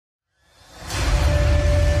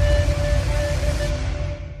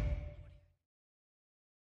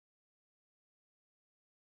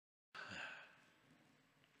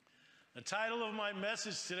The title of my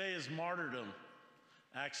message today is Martyrdom,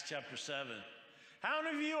 Acts chapter 7. How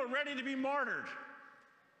many of you are ready to be martyred?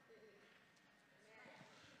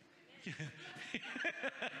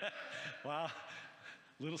 Wow,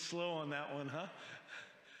 a little slow on that one, huh?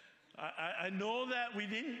 I know that we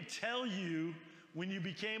didn't tell you when you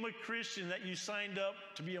became a Christian that you signed up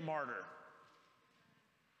to be a martyr.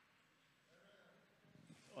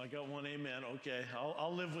 I got one amen. Okay,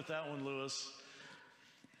 I'll live with that one, Lewis.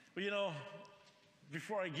 But you know,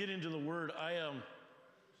 before I get into the word, I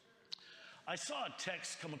saw a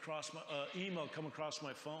text come across my email come across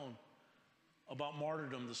my phone about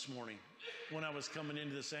martyrdom this morning when I was coming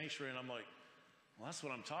into the sanctuary, and I'm like, well, that's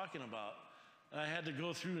what I'm talking about. And I had to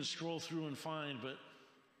go through and scroll through and find,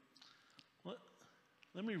 but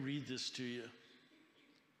let me read this to you.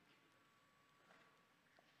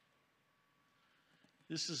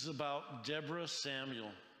 This is about Deborah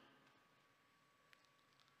Samuel.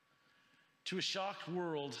 To a shocked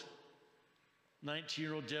world,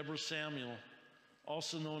 19-year-old Deborah Samuel,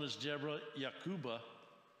 also known as Deborah Yakuba,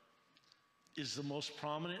 is the most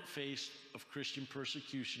prominent face of Christian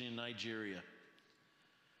persecution in Nigeria.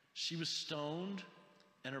 She was stoned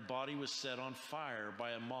and her body was set on fire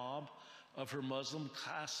by a mob of her Muslim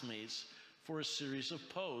classmates for a series of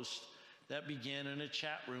posts that began in a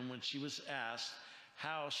chat room when she was asked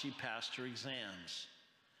how she passed her exams.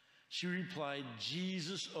 She replied,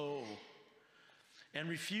 "Jesus, oh," and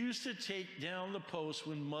refused to take down the post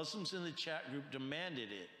when Muslims in the chat group demanded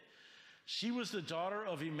it. She was the daughter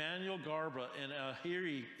of Emmanuel Garba and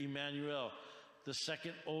Ahiri Emmanuel, the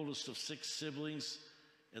second oldest of 6 siblings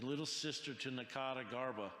and little sister to Nakata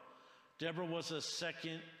Garba. Deborah was a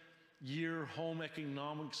second-year home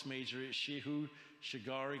economics major at Shehu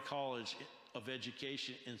Shagari College of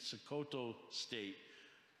Education in Sokoto State,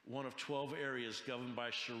 one of 12 areas governed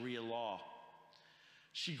by Sharia law.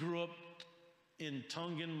 She grew up in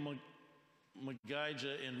Tungan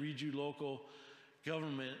Magaja and Riju local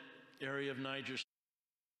government area of Niger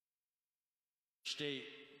State,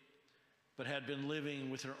 but had been living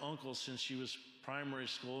with her uncle since she was primary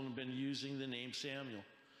school and been using the name Samuel.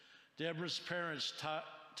 Deborah's parents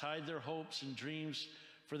tied their hopes and dreams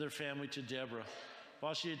for their family to Deborah.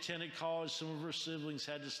 While she attended college, some of her siblings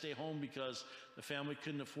had to stay home because the family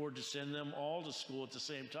couldn't afford to send them all to school at the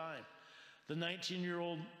same time. The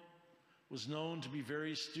 19-year-old was known to be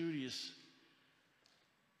very studious.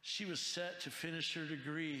 She was set to finish her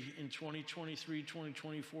degree in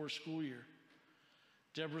 2023-2024 school year.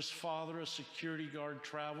 Deborah's father, a security guard,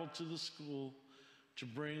 traveled to the school to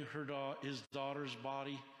bring his daughter's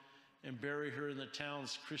body and bury her in the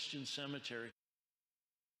town's Christian cemetery.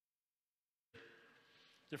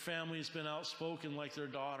 Their family has been outspoken like their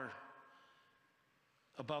daughter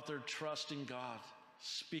about their trust in God.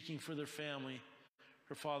 Speaking for their family,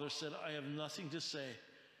 her father said, "I have nothing to say.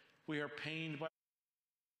 We are pained by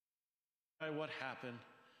what happened,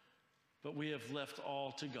 but we have left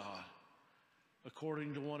all to God."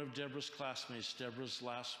 According to one of Deborah's classmates, Deborah's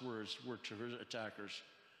last words were to her attackers,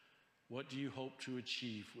 "What do you hope to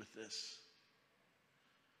achieve with this?"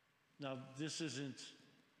 Now, this isn't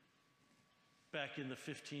back in the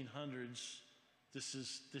 1500s. This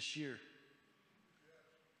is this year.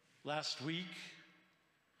 Last week,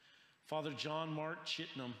 Father John Mark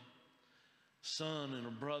Chitnam, son and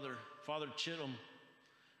a brother. Father Chitnam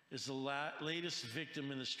is the latest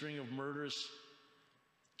victim in the string of murderous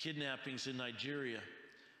kidnappings in Nigeria.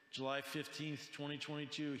 July 15th,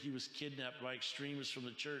 2022, he was kidnapped by extremists from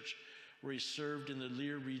the church where he served in the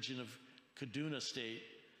Lear region of Kaduna State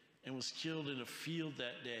and was killed in a field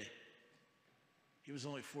that day. He was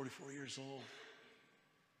only 44 years old.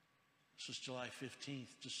 This was July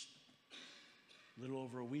 15th, just a little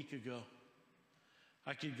over a week ago.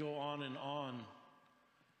 I could go on and on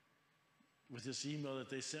with this email that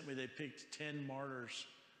they sent me. They picked 10 martyrs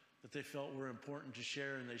that they felt were important to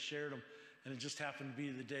share, and they shared them. And it just happened to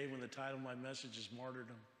be the day when the title of my message is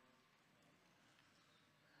Martyrdom.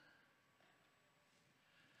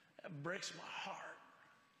 That breaks my heart.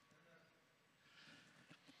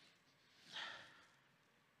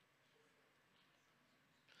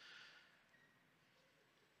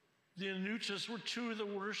 The Anuchas were 2 of the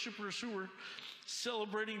worshipers who were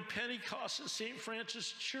celebrating Pentecost at St.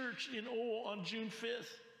 Francis Church in Owo on June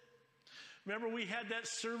 5th. Remember, we had that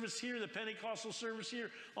service here, the Pentecostal service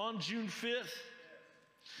here, on June 5th,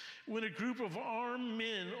 when a group of armed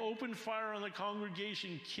men opened fire on the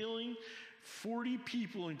congregation, killing 40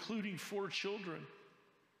 people, including 4 children.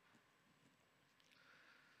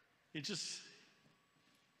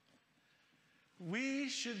 We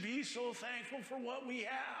should be so thankful for what we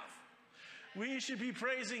have. We should be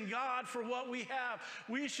praising God for what we have.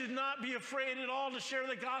 We should not be afraid at all to share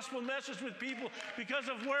the gospel message with people because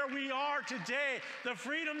of where we are today, the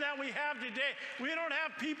freedom that we have today. We don't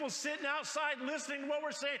have people sitting outside listening to what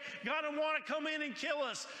we're saying, God don't want to come in and kill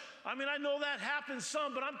us. I mean, I know that happens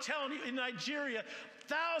some, but I'm telling you, in Nigeria,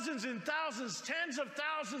 thousands and thousands, tens of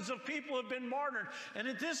thousands of people have been martyred. And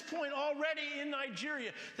at this point already in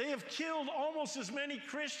Nigeria, they have killed almost as many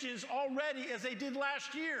Christians already as they did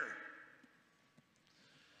last year.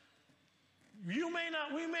 We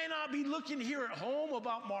may not be looking here at home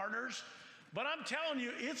about martyrs, but I'm telling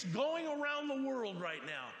you, it's going around the world right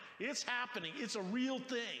now. It's happening. It's a real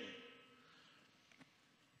thing.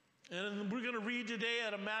 And we're going to read today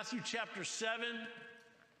out of Matthew chapter 7,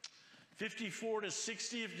 54 to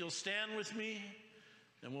 60, if you'll stand with me,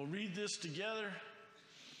 and we'll read this together.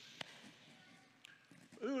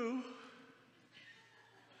 Ooh.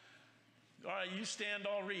 All right, you stand,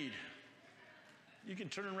 I'll read. You can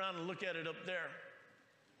turn around and look at it up there.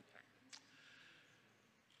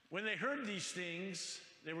 When they heard these things,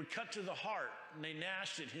 they were cut to the heart, and they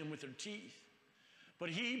gnashed at him with their teeth. But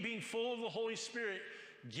he, being full of the Holy Spirit,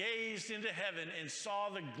 gazed into heaven and saw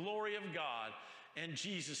the glory of God and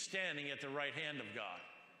Jesus standing at the right hand of God.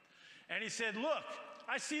 And he said, look,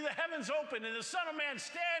 I see the heavens open and the Son of Man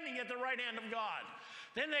standing at the right hand of God.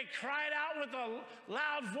 Then they cried out with a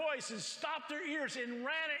loud voice and stopped their ears and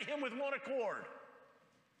ran at him with one accord.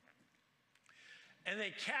 And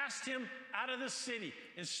they cast him out of the city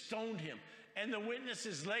and stoned him. And the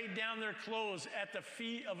witnesses laid down their clothes at the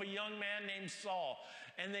feet of a young man named Saul.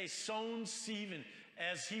 And they stoned Stephen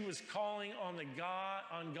as he was calling on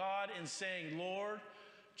God and saying, Lord,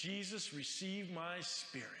 Jesus, receive my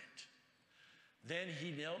spirit. Then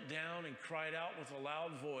he knelt down and cried out with a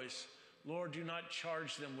loud voice, Lord, do not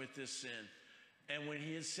charge them with this sin. And when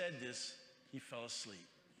he had said this, he fell asleep.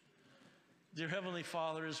 Dear Heavenly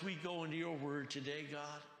Father, as we go into your word today,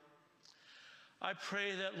 God, I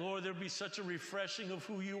pray that, Lord, there be such a refreshing of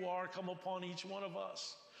who you are come upon each one of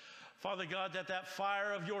us. Father God, that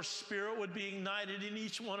fire of your Spirit would be ignited in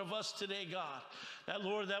each one of us today, God. That,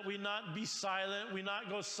 Lord, that we not be silent, we not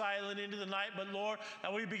go silent into the night, but, Lord,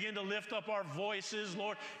 that we begin to lift up our voices,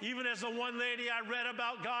 Lord. Even as the one lady I read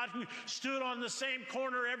about, God, who stood on the same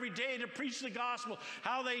corner every day to preach the gospel,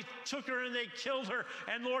 how they took her and they killed her,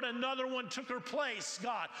 and, Lord, another one took her place,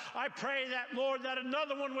 God. I pray that, Lord, that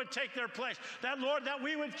another one would take their place. That, Lord, that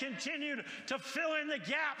we would continue to fill in the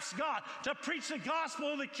gaps, God, to preach the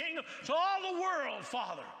gospel of the kingdom to all the world,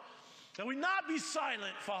 Father. That we not be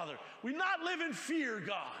silent, Father. We not live in fear,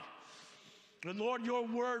 God. But Lord, your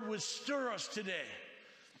word would stir us today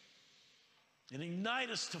and ignite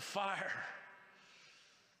us to fire.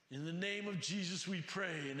 In the name of Jesus we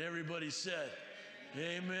pray. And everybody said,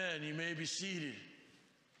 amen. You may be seated.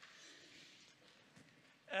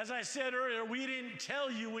 As I said earlier, we didn't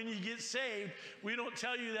tell you when you get saved, we don't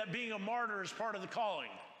tell you that being a martyr is part of the calling.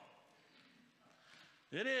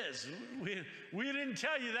 It is. We didn't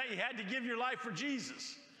tell you that you had to give your life for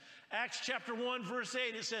Jesus. Acts chapter 1, verse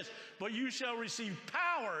 8, it says, but you shall receive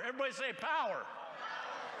power. Everybody say power.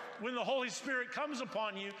 When the Holy Spirit comes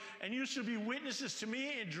upon you, and you shall be witnesses to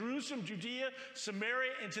me in Jerusalem, Judea,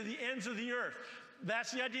 Samaria, and to the ends of the earth.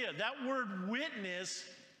 That's the idea. That word witness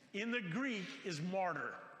in the Greek is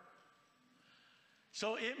martyr.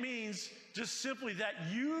 So it means just simply that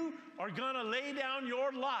you are going to lay down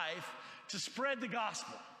your life to spread the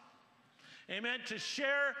gospel. Amen. To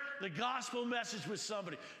share the gospel message with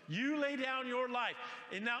somebody. You lay down your life.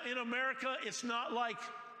 And now in America, it's not like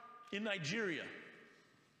in Nigeria.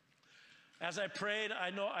 As I prayed,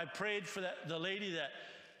 I prayed for the lady that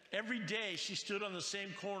every day she stood on the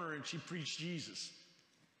same corner and she preached Jesus.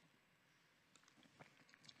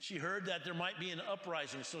 She heard that there might be an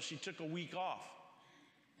uprising, so she took a week off.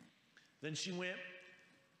 Then she went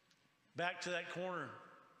back to that corner.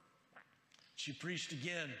 She preached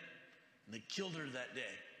again, and they killed her that day.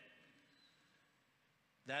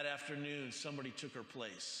 That afternoon, somebody took her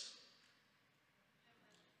place.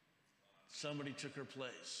 Somebody took her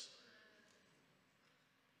place.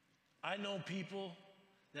 I know people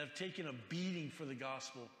that have taken a beating for the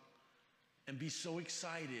gospel and be so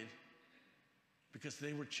excited because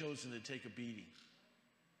they were chosen to take a beating.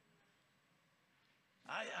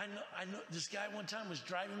 I know this guy one time was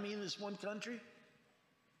driving me in this one country.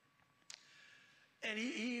 And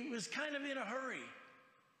he was kind of in a hurry.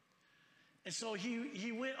 And so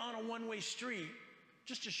he went on a one-way street,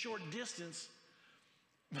 just a short distance,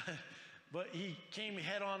 but he came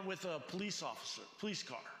head-on with a police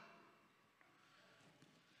car.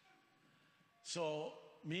 So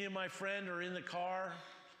me and my friend are in the car,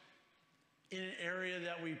 in an area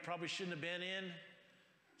that we probably shouldn't have been in.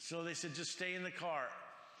 So they said, just stay in the car.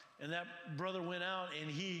 And that brother went out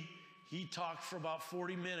and he talked for about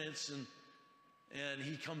 40 minutes and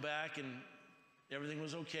he come back and everything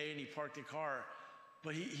was okay and he parked the car.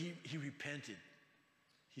 But he repented.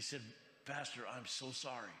 He said, Pastor, I'm so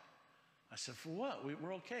sorry. I said, for what?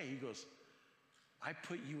 We're okay. He goes, I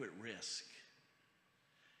put you at risk.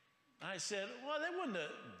 I said, well, they wouldn't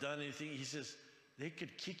have done anything. He says, they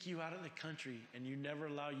could kick you out of the country and you never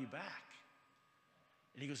allow you back.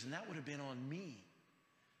 And he goes, and that would have been on me.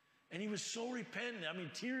 And he was so repentant. I mean,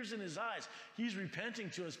 tears in his eyes. He's repenting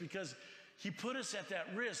to us because he put us at that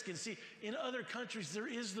risk. And see, in other countries, there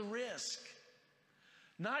is the risk.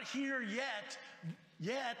 Not here yet.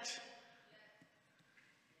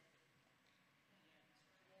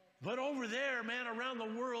 But over there, man, around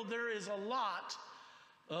the world, there is a lot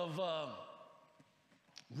of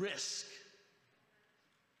risk.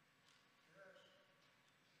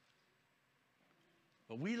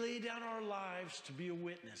 But we lay down our lives to be a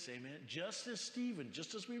witness, amen? Just as Stephen,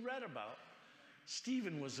 just as we read about,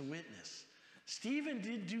 Stephen was a witness. Stephen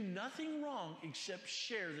did do nothing wrong except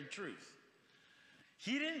share the truth.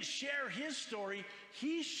 He didn't share his story.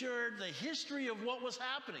 He shared the history of what was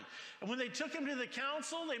happening. And when they took him to the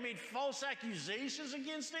council, they made false accusations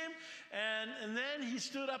against him. And then he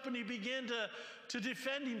stood up and he began to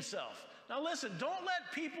defend himself. Now listen, don't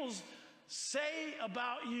let people say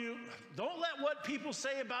about you, don't let what people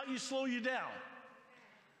say about you slow you down.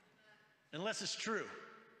 Unless it's true.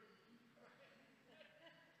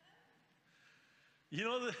 You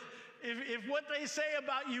know, if what they say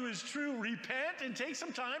about you is true, repent and take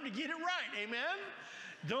some time to get it right. Amen?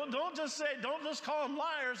 Don't just call them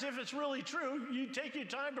liars if it's really true. You take your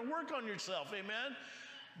time to work on yourself. Amen?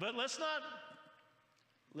 But let's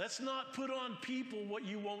not put on people what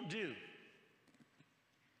you won't do.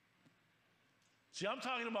 See, I'm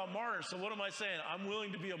talking about martyrs, so what am I saying? I'm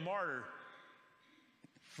willing to be a martyr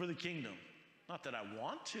for the kingdom. Not that I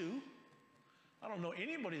want to. I don't know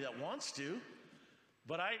anybody that wants to.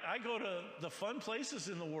 But I go to the fun places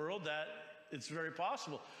in the world that it's very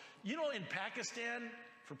possible. You know, in Pakistan,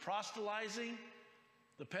 for proselytizing,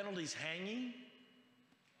 the penalty's hanging.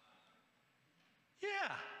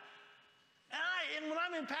 Yeah. And when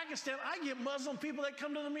I'm in Pakistan, I get Muslim people that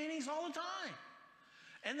come to the meetings all the time.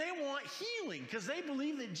 And they want healing because they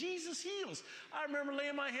believe that Jesus heals. I remember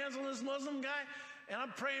laying my hands on this Muslim guy, and I'm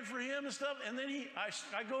praying for him and stuff. And then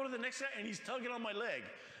I go to the next guy, and he's tugging on my leg.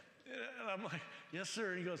 And I'm like, yes,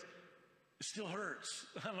 sir. And he goes, it still hurts.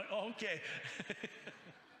 I'm like, oh, okay.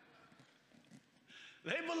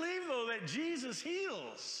 They believe, though, that Jesus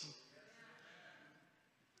heals.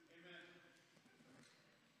 Amen.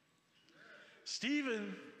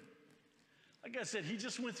 Stephen, like I said, he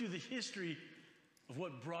just went through the history of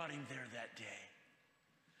what brought him there that day.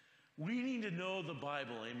 We need to know the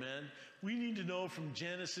Bible, amen? We need to know from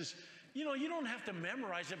Genesis. You know, you don't have to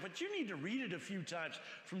memorize it, but you need to read it a few times.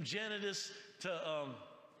 From Genesis to,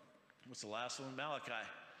 what's the last one? Malachi.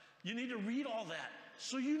 You need to read all that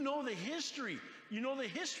so you know the history. You know the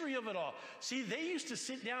history of it all. See, they used to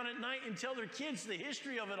sit down at night and tell their kids the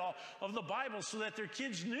history of it all, of the Bible, so that their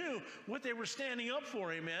kids knew what they were standing up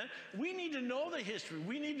for, amen? We need to know the history.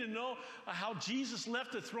 We need to know how Jesus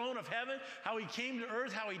left the throne of heaven, how he came to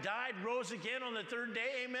earth, how he died, rose again on the third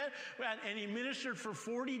day, amen? And he ministered for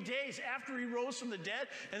 40 days after he rose from the dead,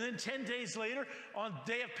 and then 10 days later, on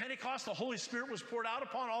the day of Pentecost, the Holy Spirit was poured out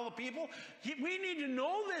upon all the people. We need to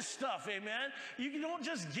know this stuff, amen? You don't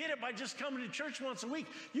just get it by just coming to church once a week.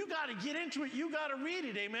 You got to get into it. You got to read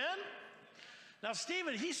it. Amen? Now,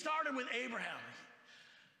 Stephen, he started with Abraham.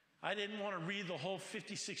 I didn't want to read the whole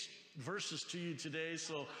 56 verses to you today,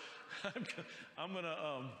 so I'm going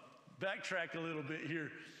to backtrack a little bit here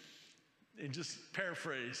and just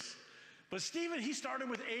paraphrase. But Stephen, he started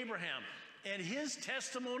with Abraham and his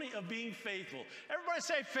testimony of being faithful. Everybody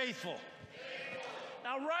say faithful.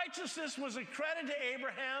 Now, righteousness was a credit to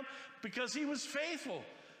Abraham because he was faithful.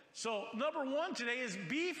 So, number one today is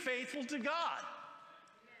be faithful to God.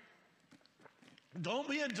 Don't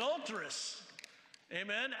be adulterous.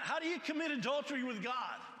 Amen. How do you commit adultery with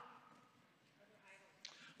God?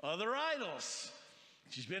 Other idols.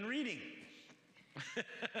 She's been reading.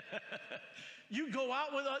 You go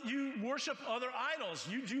out with, you worship other idols.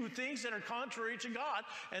 You do things that are contrary to God,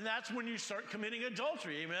 and that's when you start committing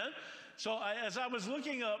adultery. Amen. So as I was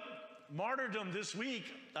looking up martyrdom this week,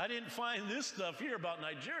 I didn't find this stuff here about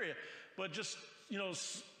Nigeria, but just, you know,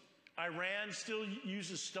 Iran still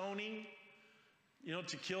uses stoning, you know,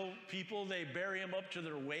 to kill people. They bury them up to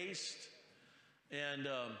their waist, and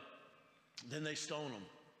then they stone them.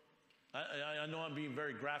 I know I'm being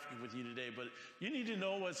very graphic with you today, but you need to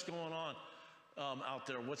know what's going on out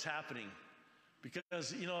there, what's happening.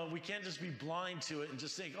 Because, you know, we can't just be blind to it and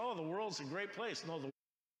just think, oh, the world's a great place. No, the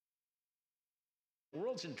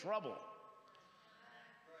world's in trouble.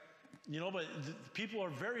 You know, but people are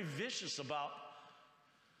very vicious about,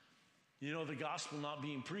 you know, the gospel not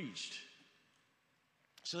being preached.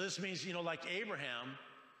 So this means, you know, like Abraham,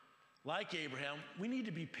 we need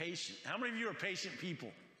to be patient. How many of you are patient people?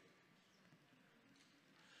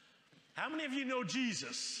 How many of you know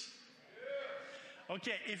Jesus?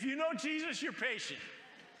 Okay, if you know Jesus, you're patient.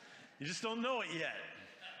 You just don't know it yet.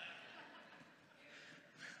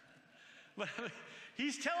 But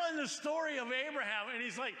he's telling the story of Abraham, and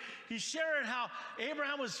he's sharing how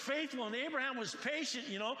Abraham was faithful and Abraham was patient,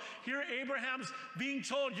 you know. Here Abraham's being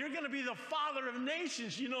told, you're going to be the father of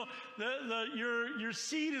nations, you know. Your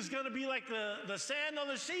seed is going to be like the sand on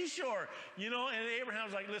the seashore, you know. And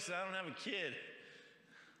Abraham's like, listen, I don't have a kid.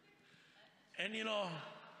 And, you know,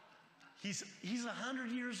 he's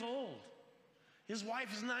 100 years old. His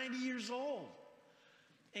wife is 90 years old.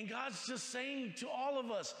 And God's just saying to all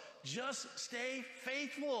of us, just stay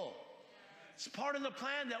faithful. It's part of the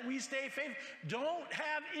plan that we stay faithful. Don't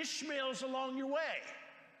have Ishmaels along your way.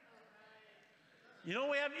 You know,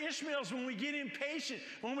 we have Ishmaels when we get impatient,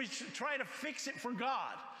 when we try to fix it for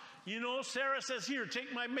God. You know, Sarah says, here,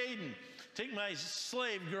 take my maiden, take my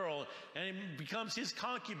slave girl, and it becomes his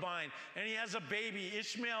concubine, and he has a baby,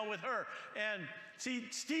 Ishmael, with her. And see,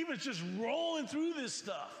 Stephen's just rolling through this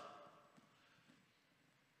stuff.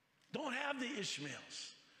 Don't have the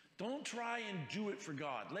Ishmaels. Don't try and do it for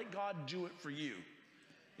God. Let God do it for you.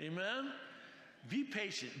 Amen? Be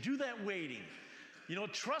patient. Do that waiting. You know,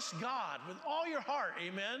 trust God with all your heart.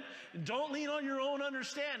 Amen? Don't lean on your own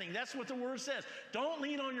understanding. That's what the word says. Don't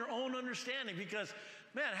lean on your own understanding because,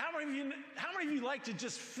 man, how many of you like to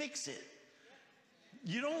just fix it?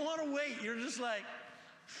 You don't want to wait. You're just like,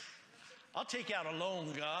 I'll take out a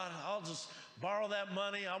loan, God. I'll just borrow that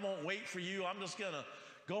money. I won't wait for you. I'm just going to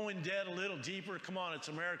go in debt a little deeper. Come on, it's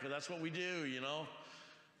America. That's what we do, you know.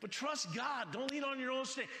 But trust God. Don't lean on your own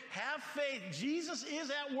strength. Have faith. Jesus is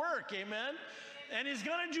at work, amen? And he's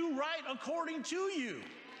going to do right according to you.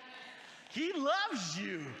 He loves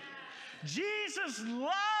you. Jesus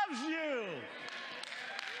loves you.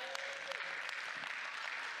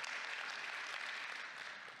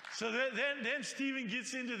 So then Stephen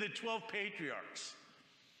gets into the 12 patriarchs.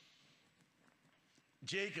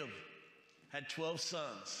 Jacob had 12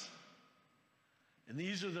 sons. And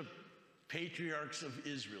these are the patriarchs of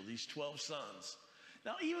Israel, these 12 sons.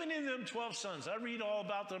 Now, even in them 12 sons, I read all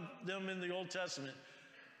about them in the Old Testament.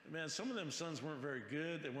 Man, some of them sons weren't very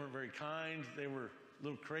good. They weren't very kind. They were a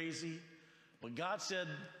little crazy. But God said,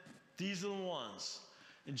 these are the ones.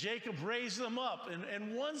 And Jacob raised them up.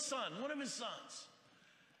 And one son, one of his sons,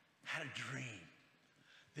 had a dream.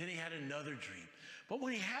 Then he had another dream. But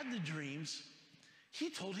when he had the dreams, he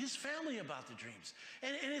told his family about the dreams.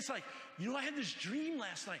 And it's like, you know, I had this dream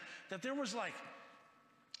last night that there was like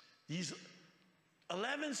these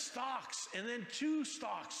 11 stalks and then 2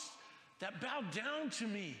 stalks that bowed down to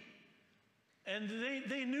me. And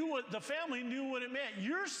they knew what, the family knew what it meant.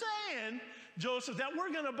 You're saying, Joseph, that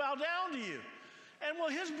we're going to bow down to you. And well,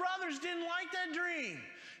 his brothers didn't like that dream.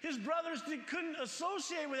 His brothers couldn't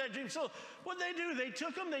associate with that dream. So what they do, they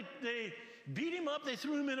took him, they beat him up, they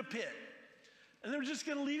threw him in a pit. And they're just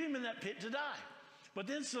going to leave him in that pit to die. But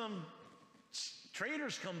then some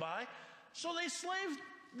traders come by, so they slaved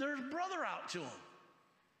their brother out to him.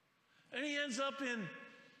 And he ends up in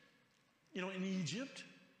Egypt.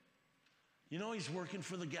 You know, he's working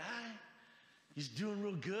for the guy. He's doing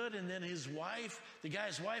real good. And then his wife, the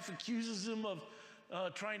guy's wife, accuses him of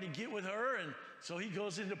trying to get with her. And so he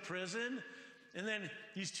goes into prison. And then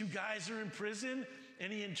these 2 guys are in prison.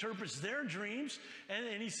 And he interprets their dreams.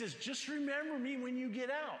 And he says, just remember me when you get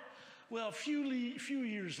out. Well, a few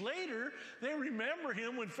years later, they remember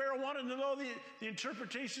him when Pharaoh wanted to know the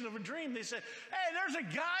interpretation of a dream. They said, hey, there's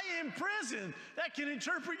a guy in prison that can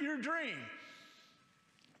interpret your dream.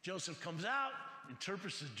 Joseph comes out,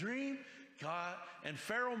 interprets the dream, and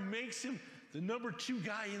Pharaoh makes him the number 2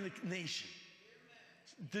 guy in the nation.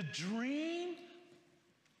 The dream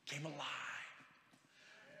came alive.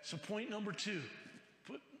 So point number 2,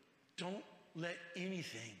 don't let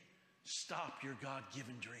anything stop your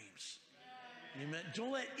God-given dreams. Amen.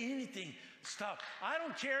 Don't let anything stop. I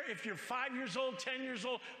don't care if you're 5 years old, 10 years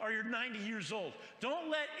old, or you're 90 years old. Don't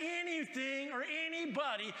let anything or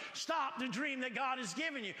anybody stop the dream that God has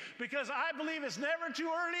given you, because I believe it's never too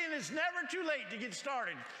early and it's never too late to get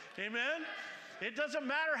started. Amen. It doesn't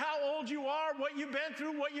matter how old you are, what you've been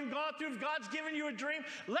through, what you've gone through. If God's given you a dream,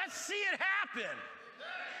 let's see it happen.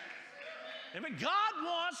 Amen. God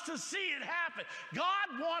wants to see it happen.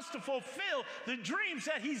 God wants to fulfill the dreams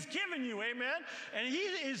that he's given you. Amen. And he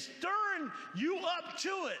is stirring you up to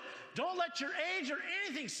it. Don't let your age or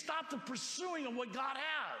anything stop the pursuing of what God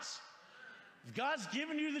has. If God's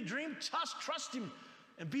given you the dream, trust him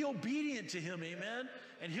and be obedient to him. Amen.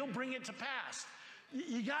 And he'll bring it to pass.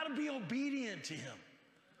 You got to be obedient to him.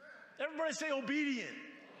 Everybody say obedient.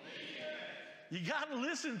 You got to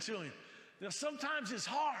listen to him. You know, sometimes it's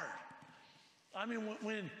hard. I mean,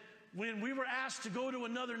 when we were asked to go to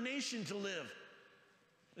another nation to live,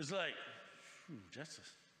 it's like,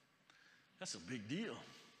 that's a big deal.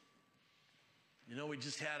 You know, we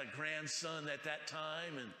just had a grandson at that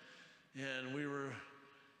time, and we were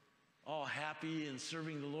all happy and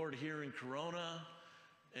serving the Lord here in Corona,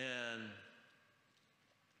 and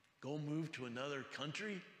go move to another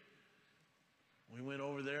country. We went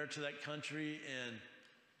over there to that country and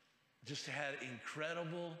just had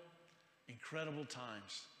incredible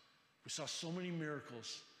times. We saw so many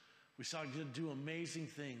miracles. We saw God do amazing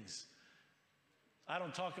things. I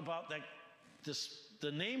don't talk about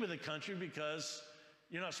the name of the country because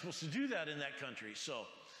you're not supposed to do that in that country. So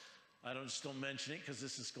I just don't mention it because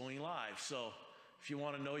this is going live. So if you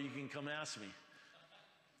want to know, you can come ask me.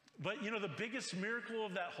 But you know, the biggest miracle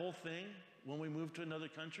of that whole thing when we moved to another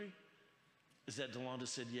country is that Delonda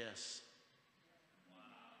said yes.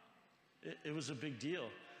 It was a big deal.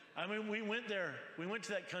 I mean, we went there. We went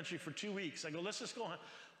to that country for 2 weeks. I go, let's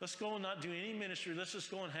go and not do any ministry. Let's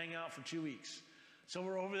just go and hang out for 2 weeks. So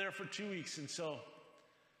we're over there for 2 weeks, and so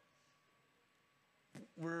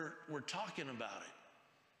we're talking about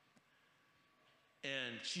it.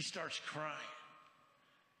 And she starts crying.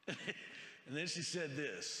 And then she said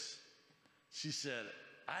this. She said,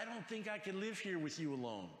 I don't think I can live here with you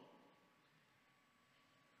alone.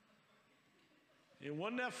 It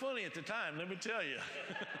wasn't that funny at the time, let me tell you.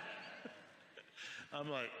 I'm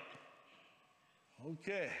like,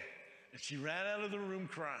 okay. And she ran out of the room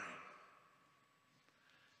crying.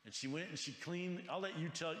 And she went and she cleaned. I'll let you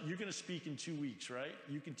tell. You're going to speak in 2 weeks, right?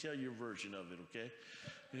 You can tell your version of it, okay?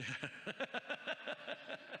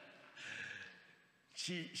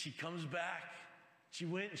 She comes back. She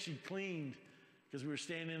went and she cleaned because we were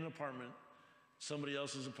staying in an apartment, somebody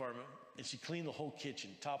else's apartment, and she cleaned the whole kitchen,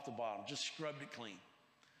 top to bottom, just scrubbed it clean.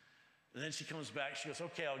 And then she comes back. She goes,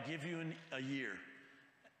 okay, I'll give you a year.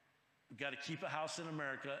 We've got to keep a house in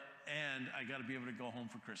America, and I got to be able to go home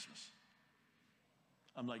for Christmas.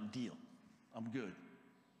 I'm like, deal. I'm good.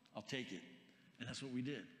 I'll take it. And that's what we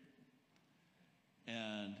did.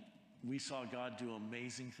 And we saw God do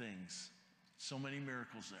amazing things. So many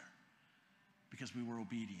miracles there because we were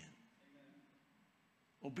obedient.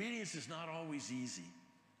 Obedience is not always easy.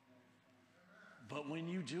 But when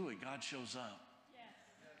you do it, God shows up.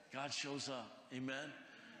 God shows up. Amen.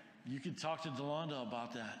 You can talk to Delonda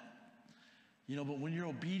about that. You know, but when you're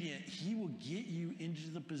obedient, he will get you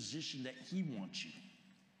into the position that he wants you.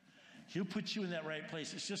 He'll put you in that right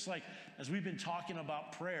place. It's just like, as we've been talking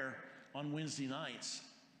about prayer on Wednesday nights,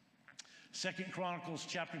 2 Chronicles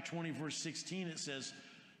chapter 20, verse 16, it says,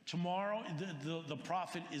 tomorrow, the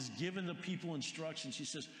prophet is giving the people instructions. He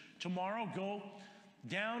says, tomorrow go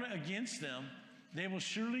down against them. They will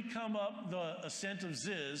surely come up the ascent of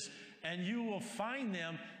Ziz, and you will find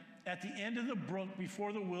them at the end of the brook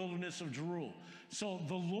before the wilderness of Jeruel. So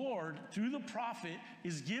the Lord, through the prophet,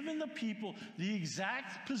 is giving the people the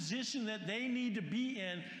exact position that they need to be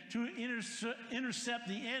in to intercept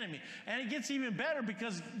the enemy. And it gets even better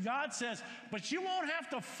because God says, but you won't have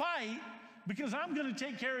to fight because I'm going to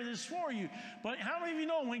take care of this for you. But how many of you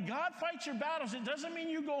know when God fights your battles, it doesn't mean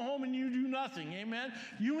you go home and you do nothing. Amen.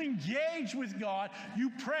 You engage with God.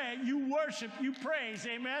 You pray. You worship. You praise.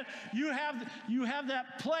 Amen. You have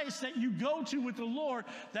that place that you go to with the Lord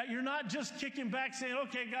that you're not just kicking back saying,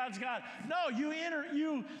 okay, God's God. No, you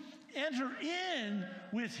enter in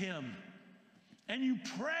with him and you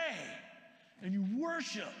pray and you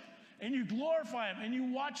worship. And you glorify him, and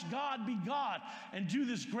you watch God be God and do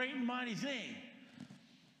this great and mighty thing.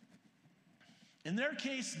 In their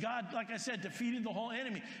case, God, like I said, defeated the whole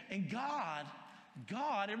enemy. And God,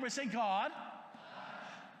 everybody say God.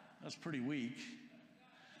 That's pretty weak.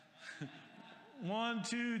 1,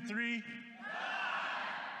 2, 3.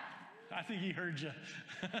 I think he heard you.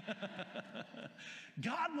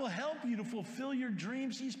 God will help you to fulfill your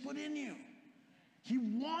dreams he's put in you. He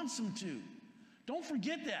wants them to. Don't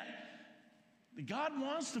forget that. God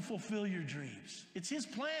wants to fulfill your dreams. It's his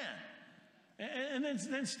plan. And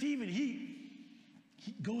then Stephen, he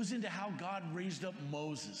goes into how God raised up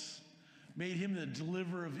Moses. made him the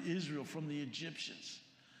deliverer of Israel from the Egyptians.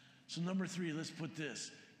 So number 3, let's put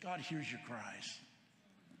this. God hears your cries.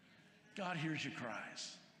 God hears your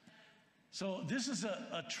cries. So this is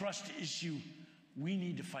a trust issue we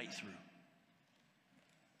need to fight through.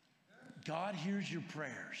 God hears your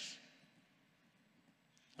prayers.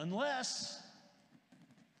 Unless,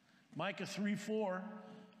 Micah 3:4,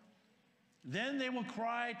 then they will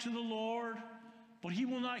cry to the Lord, but he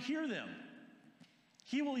will not hear them.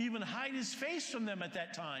 He will even hide his face from them at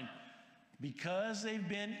that time because they've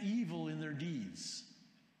been evil in their deeds.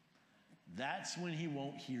 That's when he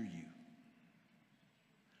won't hear you.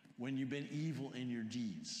 When you've been evil in your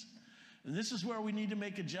deeds. And this is where we need to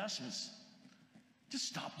make adjustments. Just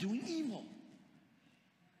stop doing evil.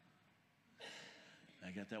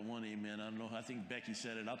 I got that one amen. I don't know. I think Becky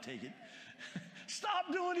said it. I'll take it.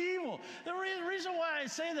 Stop doing evil. The reason why I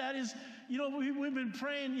say that is, we've been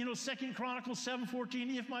praying, 2 Chronicles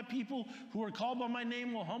 7:14. If my people who are called by my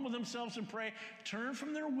name will humble themselves and pray, turn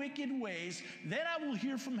from their wicked ways, then I will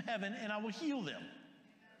hear from heaven and I will heal them.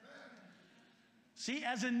 See,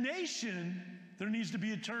 as a nation, there needs to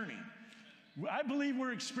be a turning. I believe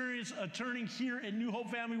we're experiencing a turning here at New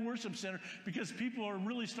Hope Family Worship Center because people are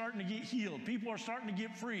really starting to get healed. People are starting to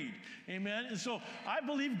get freed. Amen. And so I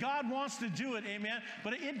believe God wants to do it. Amen.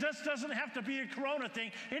 But it just doesn't have to be a Corona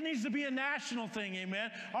thing. It needs to be a national thing.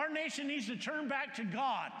 Amen. Our nation needs to turn back to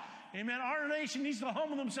God. Amen. Our nation needs to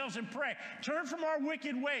humble themselves and pray. Turn from our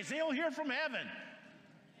wicked ways. They'll hear from heaven.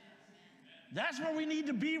 That's where we need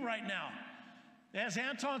to be right now. As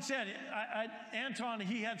Anton said, Anton,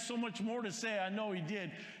 he had so much more to say. I know he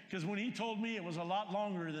did, because when he told me, it was a lot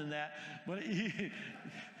longer than that. But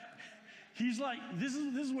he's like, this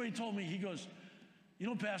is what he told me. He goes,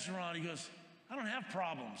 Pastor Ron, he goes, I don't have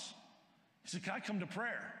problems. He said, can I come to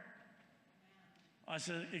prayer? I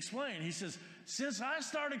said, explain. He says, since I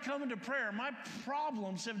started coming to prayer, my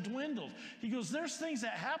problems have dwindled. He goes, there's things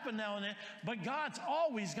that happen now and then, but God's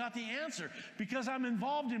always got the answer because I'm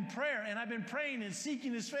involved in prayer and I've been praying and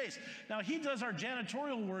seeking his face. Now, he does our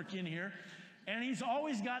janitorial work in here, and he's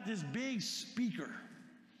always got this big speaker.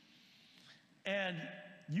 And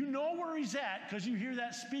you know where he's at because you hear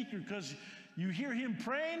that speaker, because you hear him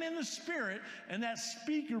praying in the Spirit and that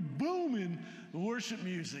speaker booming the worship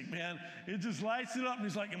music, man. It just lights it up. And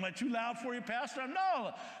he's like, am I too loud for you, Pastor?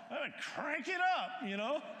 No, crank it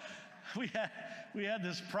up, We had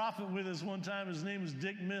this prophet with us one time. His name was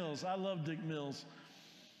Dick Mills. I love Dick Mills.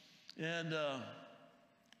 And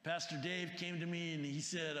Pastor Dave came to me and he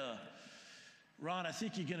said, Ron, I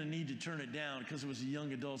think you're going to need to turn it down, because it was a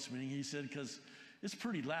young adults meeting. He said, because it's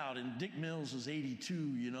pretty loud. And Dick Mills was 82,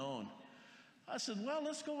 and I said, well,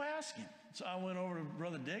 let's go ask him. So I went over to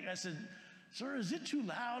Brother Dick. I said, sir, is it too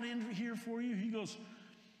loud in here for you? He goes,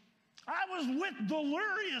 I was with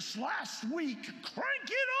Delirious last week. Crank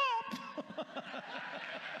it up.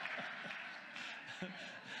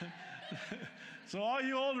 So all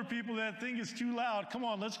you older people that think it's too loud, come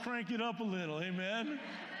on, let's crank it up a little. Amen.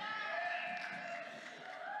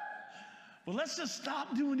 But let's just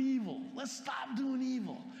stop doing evil. Let's stop doing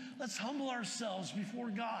evil. Let's humble ourselves before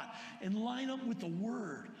God and line up with the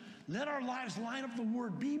Word. Let our lives line up the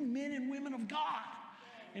Word. Be men and women of God.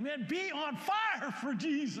 Amen. Be on fire for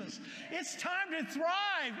Jesus. It's time to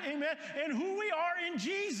thrive. Amen. And who we are in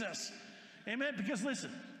Jesus. Amen. Because listen,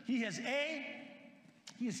 He has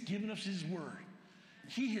given us His Word.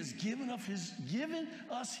 He has given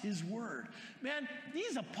us His Word. Man,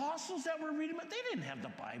 these apostles that we're reading about, they didn't have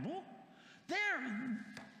the Bible.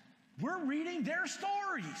 We're reading their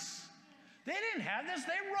stories. They didn't have this.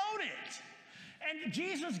 They wrote it. And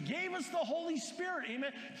Jesus gave us the Holy Spirit.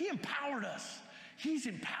 Amen. He empowered us. He's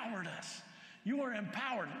empowered us. You are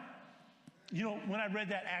empowered. When I read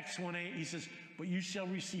that Acts 1:8, he says, but you shall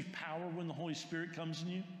receive power when the Holy Spirit comes in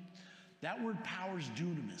you. That word power is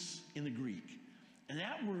dunamis in the Greek. And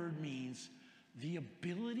that word means the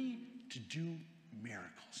ability to do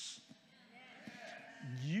miracles.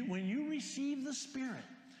 When you receive the Spirit,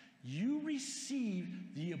 you receive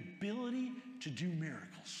the ability to do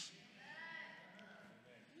miracles.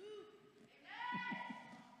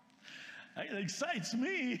 It excites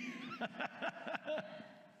me.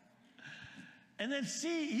 And then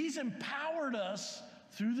He's empowered us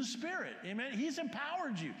through the Spirit. Amen. He's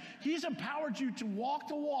empowered you. He's empowered you to walk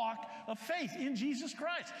the walk of faith in Jesus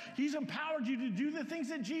Christ. He's empowered you to do the things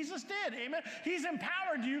that Jesus did. Amen. He's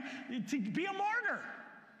empowered you to be a martyr.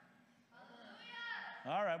 Hallelujah.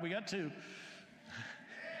 All right, we got 2.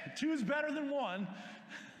 2 is better than 1.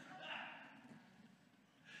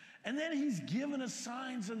 And then He's given us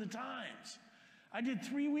signs of the times. I did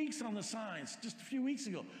 3 weeks on the signs just a few weeks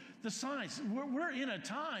ago. the signs. We're in a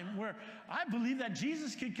time where I believe that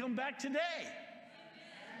Jesus could come back today.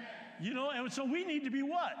 You know, and so we need to be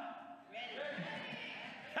what?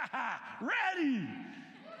 Ready.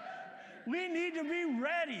 We need to be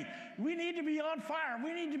ready. We need to be on fire.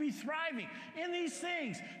 We need to be thriving in these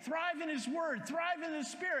things. Thrive in His Word. Thrive in His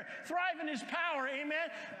Spirit. Thrive in His power. Amen.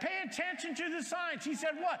 Pay attention to the signs. He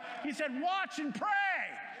said what? He said, watch and pray.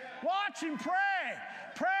 Watch and pray.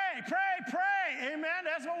 Pray, pray, pray. Amen.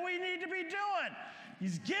 That's what we need to be doing.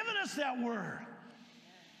 He's given us that word.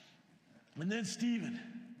 And then Stephen,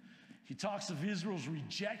 he talks of Israel's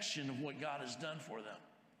rejection of what God has done for them.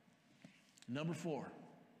 Number 4.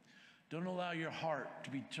 Don't allow your heart to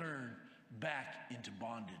be turned back into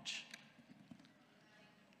bondage.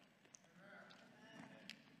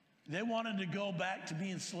 They wanted to go back to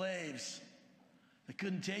being slaves. They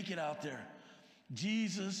couldn't take it out there.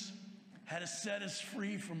 Jesus had to set us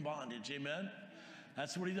free from bondage. Amen?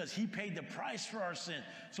 That's what He does. He paid the price for our sin.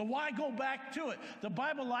 So why go back to it? The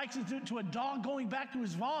Bible likens it to a dog going back to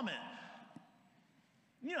his vomit.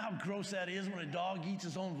 You know how gross that is when a dog eats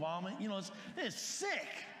his own vomit? You know, it's sick.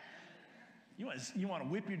 You want to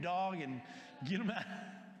whip your dog and get him out.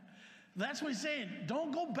 That's what He's saying.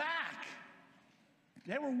 Don't go back.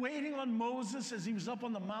 They were waiting on Moses as he was up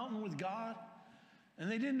on the mountain with God,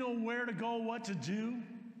 and they didn't know where to go, what to do.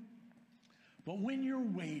 But when you're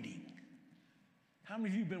waiting, how many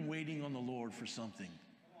of you have been waiting on the Lord for something?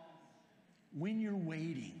 When you're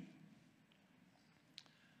waiting,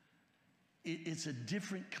 it's a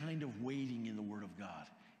different kind of waiting in the Word of God.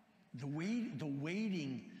 The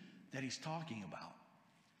waiting that He's talking about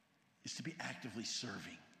is to be actively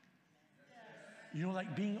serving. You know,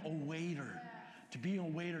 like being a waiter, to be a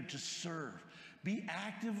waiter, to serve. Be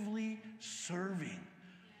actively serving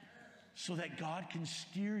so that God can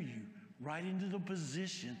steer you right into the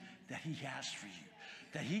position that He has for you,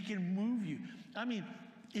 that He can move you. I mean,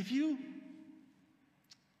 if you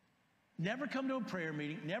never come to a prayer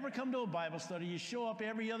meeting, never come to a Bible study, you show up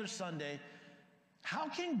every other Sunday, how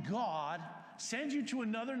can God send you to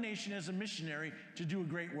another nation as a missionary to do a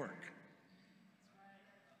great work?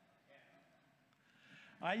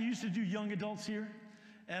 I used to do young adults here,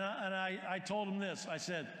 and I told them this. I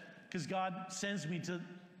said, because God sends me to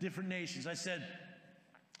different nations, I said,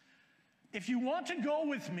 if you want to go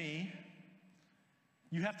with me,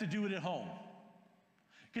 you have to do it at home.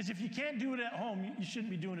 Because if you can't do it at home, you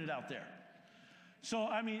shouldn't be doing it out there. So,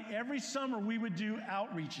 I mean, every summer we would do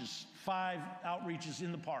outreaches, 5 outreaches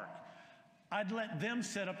in the park. I'd let them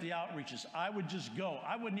set up the outreaches. I would just go.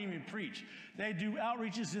 I wouldn't even preach. They'd do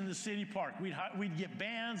outreaches in the city park. We'd get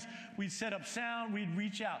bands. We'd set up sound. We'd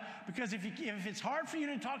reach out. Because if it's hard for you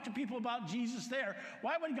to talk to people about Jesus there,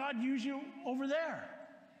 why would God use you over there?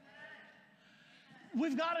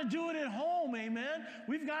 We've got to do it at home, amen?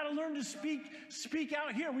 We've got to learn to speak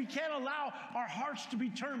out here. We can't allow our hearts to be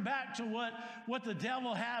turned back to what the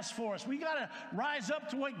devil has for us. We've got to rise up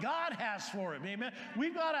to what God has for him, amen?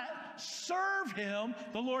 We've got to serve Him,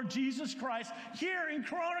 the Lord Jesus Christ, here in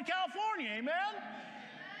Corona, California, amen?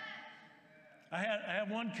 I had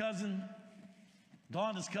one cousin,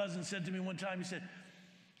 Donna's cousin, said to me one time, he said,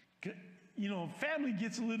 you know, family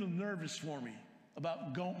gets a little nervous for me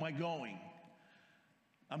about my going.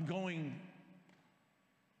 I'm going,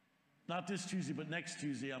 not this Tuesday, but next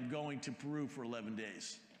Tuesday, I'm going to Peru for 11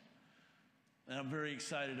 days. And I'm very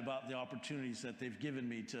excited about the opportunities that they've given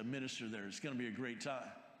me to minister there. It's going to be a great time.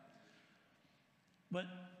 But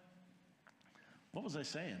what was I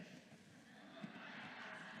saying?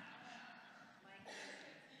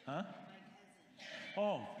 Huh?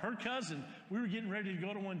 Oh, her cousin. We were getting ready to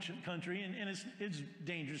go to one country, and it's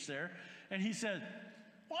dangerous there. And he said,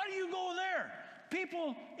 why do you go there?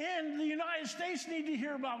 People in the United States need to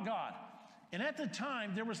hear about God. And at the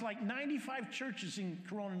time, there was like 95 churches in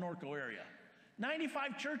Corona Norco area.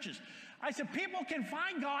 95 churches. I said, people can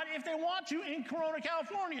find God if they want to in Corona,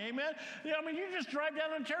 California, amen? I mean, you just drive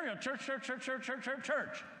down Ontario,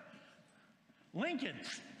 church. Lincoln.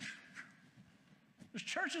 There's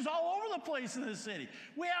churches all over the place in this city.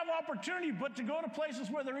 We have opportunity, but to go to places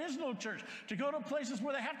where there is no church, to go to places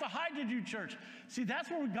where they have to hide to do church. See, that's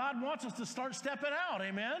where God wants us to start stepping out,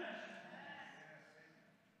 amen?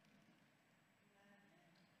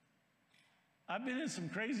 I've been in some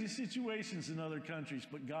crazy situations in other countries,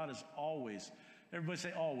 but God has always, everybody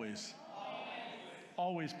say always,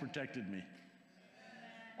 always protected me.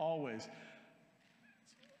 Always.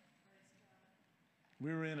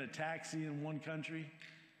 We were in a taxi in one country,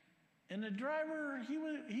 and the driver,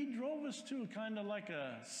 he drove us to kind of like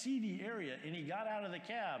a seedy area, and he got out of the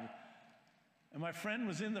cab, and my friend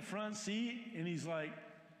was in the front seat, and he's like,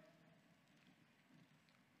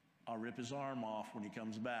 I'll rip his arm off when he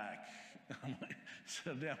comes back. I'm like,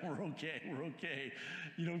 so now we're okay.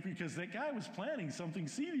 You know, because that guy was planning something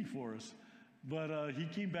seedy for us. But he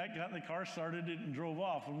came back, got in the car, started it, and drove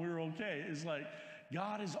off, and we were okay. It's like,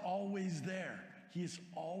 God is always there. He is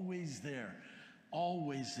always there.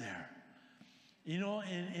 Always there. You know,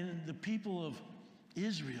 and the people of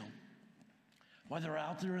Israel, while they're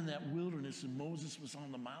out there in that wilderness and Moses was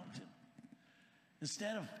on the mountain,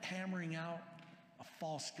 instead of hammering out a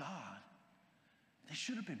false god, they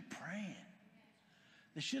should have been praying.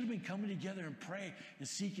 They should have been coming together and pray and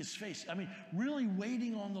seek his face. I mean, really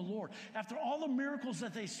waiting on the Lord. After all the miracles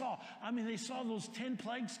that they saw, I mean, they saw those 10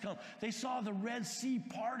 plagues come. They saw the Red Sea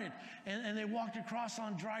parted, and they walked across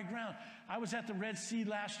on dry ground. I was at the Red Sea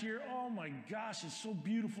last year. Oh my gosh, it's so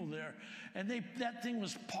beautiful there. And that thing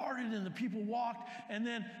was parted, and the people walked. And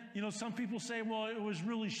then, you know, some people say, well, it was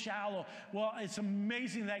really shallow. Well, it's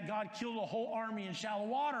amazing that God killed a whole army in shallow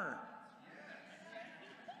water.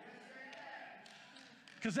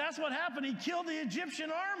 Because that's what happened. He killed the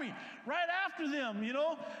Egyptian army right after them, you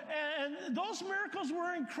know. And those miracles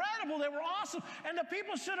were incredible. They were awesome. And the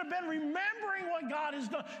people should have been remembering what God has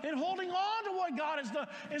done and holding on to what God has done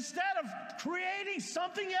instead of creating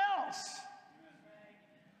something else.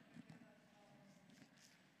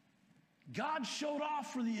 God showed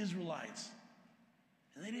off for the Israelites,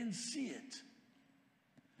 and they didn't see it.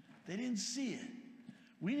 They didn't see it.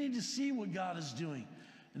 We need to see what God is doing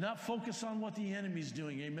and not focus on what the enemy's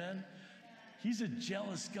doing, amen? He's a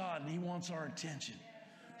jealous God, and he wants our attention.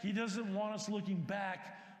 He doesn't want us looking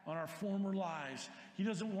back on our former lives. He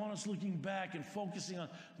doesn't want us looking back and focusing on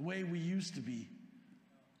the way we used to be.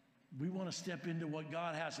 We want to step into what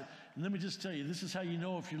God has. And let me just tell you, this is how you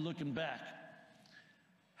know if you're looking back.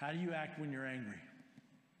 How do you act when you're angry?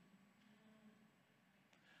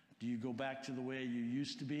 Do you go back to the way you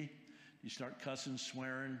used to be? Do you start cussing,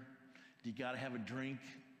 swearing? Do you got to have a drink?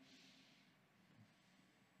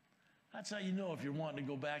 That's how you know if you're wanting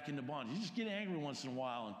to go back into bondage. You just get angry once in a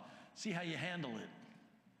while and see how you handle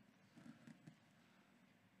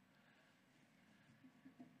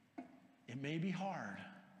it. It may be hard,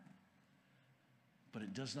 but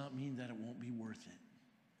it does not mean that it won't be worth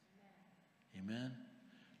it. Amen?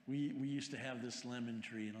 We used to have this lemon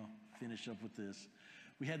tree, and I'll finish up with this.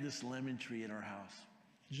 We had this lemon tree at our house,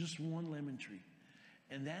 just one lemon tree.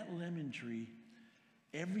 And that lemon tree,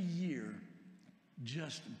 every year,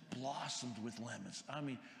 just blossomed with lemons. I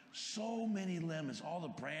mean, so many lemons. All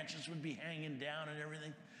the branches would be hanging down and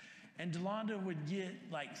everything. And Delonda would get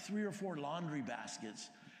like 3 or 4 laundry baskets,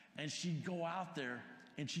 and she'd go out there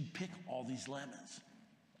and she'd pick all these lemons.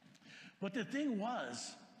 But the thing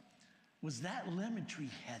was that lemon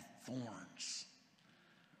tree had thorns.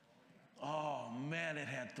 Oh man, it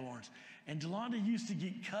had thorns. And Delonda used to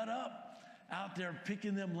get cut up out there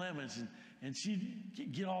picking them lemons, and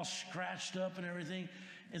she'd get all scratched up and everything.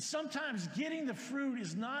 And sometimes getting the fruit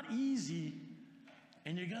is not easy,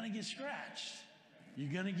 and you're going to get scratched.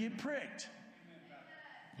 You're going to get pricked.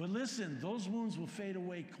 But listen, those wounds will fade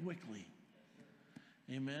away quickly.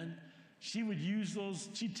 Amen. She would use those,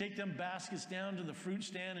 she'd take them baskets down to the fruit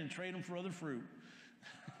stand and trade them for other fruit.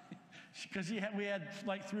 Because we had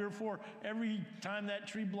like 3 or 4, every time that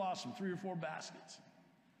tree blossomed, 3 or 4 baskets.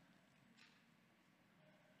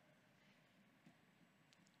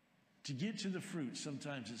 To get to the fruit,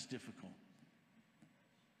 sometimes it's difficult.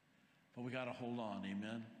 But we got to hold on,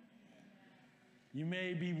 amen? You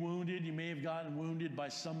may be wounded. You may have gotten wounded by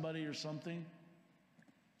somebody or something.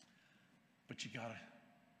 But you got to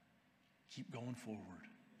keep going forward.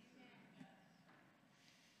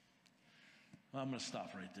 Well, I'm going to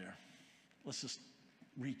stop right there. Let's just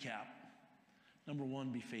recap. Number 1,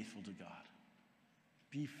 be faithful to God.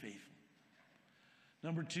 Be faithful.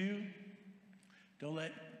 Number 2, don't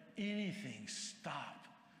let anything stop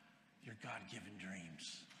your God-given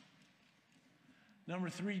dreams. Number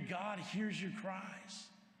 3, God hears your cries.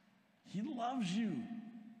 He loves you.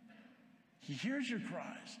 He hears your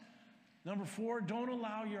cries. Number 4, don't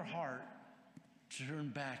allow your heart to turn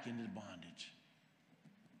back into bondage.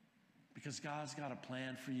 Because God's got a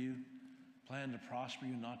plan for you, plan to prosper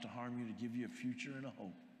you, not to harm you, to give you a future and a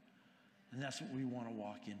hope. And that's what we want to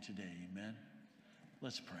walk in today, amen?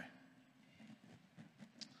 Let's pray.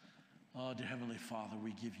 Oh, dear Heavenly Father,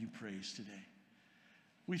 we give you praise today.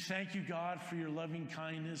 We thank you, God, for your loving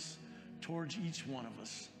kindness towards each one of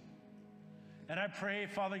us. And I pray,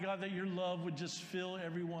 Father God, that your love would just fill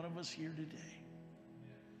every one of us here today.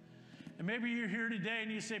 And maybe you're here today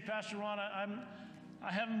and you say, Pastor Ron,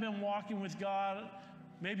 I haven't been walking with God.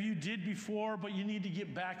 Maybe you did before, but you need to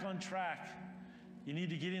get back on track. You need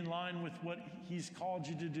to get in line with what he's called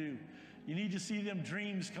you to do. You need to see them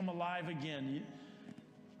dreams come alive again.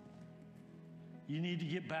 You need to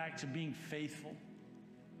get back to being faithful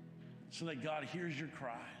so that God hears your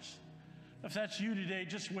cries. If that's you today,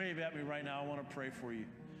 just wave at me right now. I want to pray for you.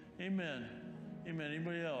 Amen. Amen.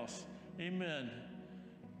 Anybody else? Amen.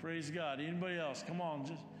 Praise God. Anybody else? Come on.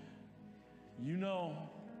 Just, you know.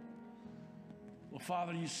 Well,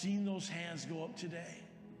 Father, you've seen those hands go up today.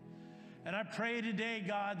 And I pray today,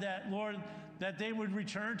 God, that, Lord, that they would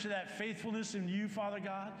return to that faithfulness in you, Father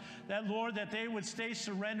God. That, Lord, that they would stay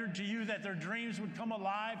surrendered to you, that their dreams would come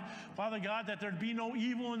alive, Father God, that there'd be no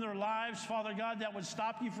evil in their lives, Father God, that would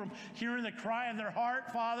stop you from hearing the cry of their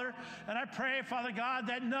heart, Father. And I pray, Father God,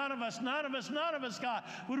 that none of us, God,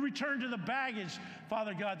 would return to the baggage,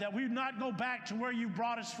 Father God, that we would not go back to where you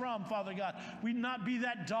brought us from, Father God. We'd not be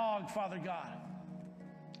that dog, Father God.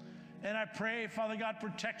 And I pray, Father God,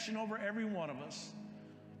 protection over every one of us.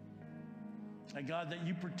 And God, that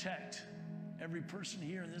you protect every person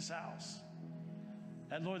here in this house.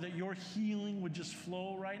 And Lord, that your healing would just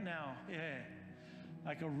flow right now. Yeah.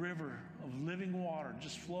 Like a river of living water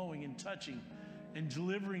just flowing and touching and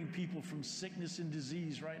delivering people from sickness and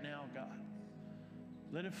disease right now, God.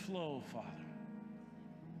 Let it flow, Father.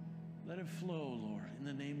 Let it flow, Lord, in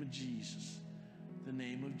the name of Jesus. The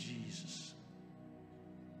name of Jesus.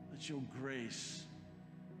 Let your grace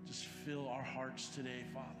just fill our hearts today,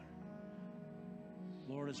 Father.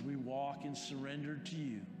 Lord, as we walk in surrender to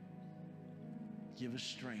you, give us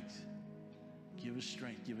strength. Give us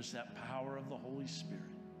strength. Give us that power of the Holy Spirit.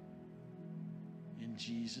 In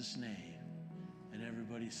Jesus' name. And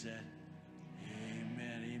everybody said,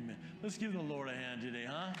 amen, amen. Let's give the Lord a hand today,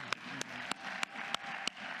 huh?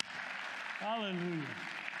 Hallelujah.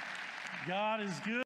 God is good.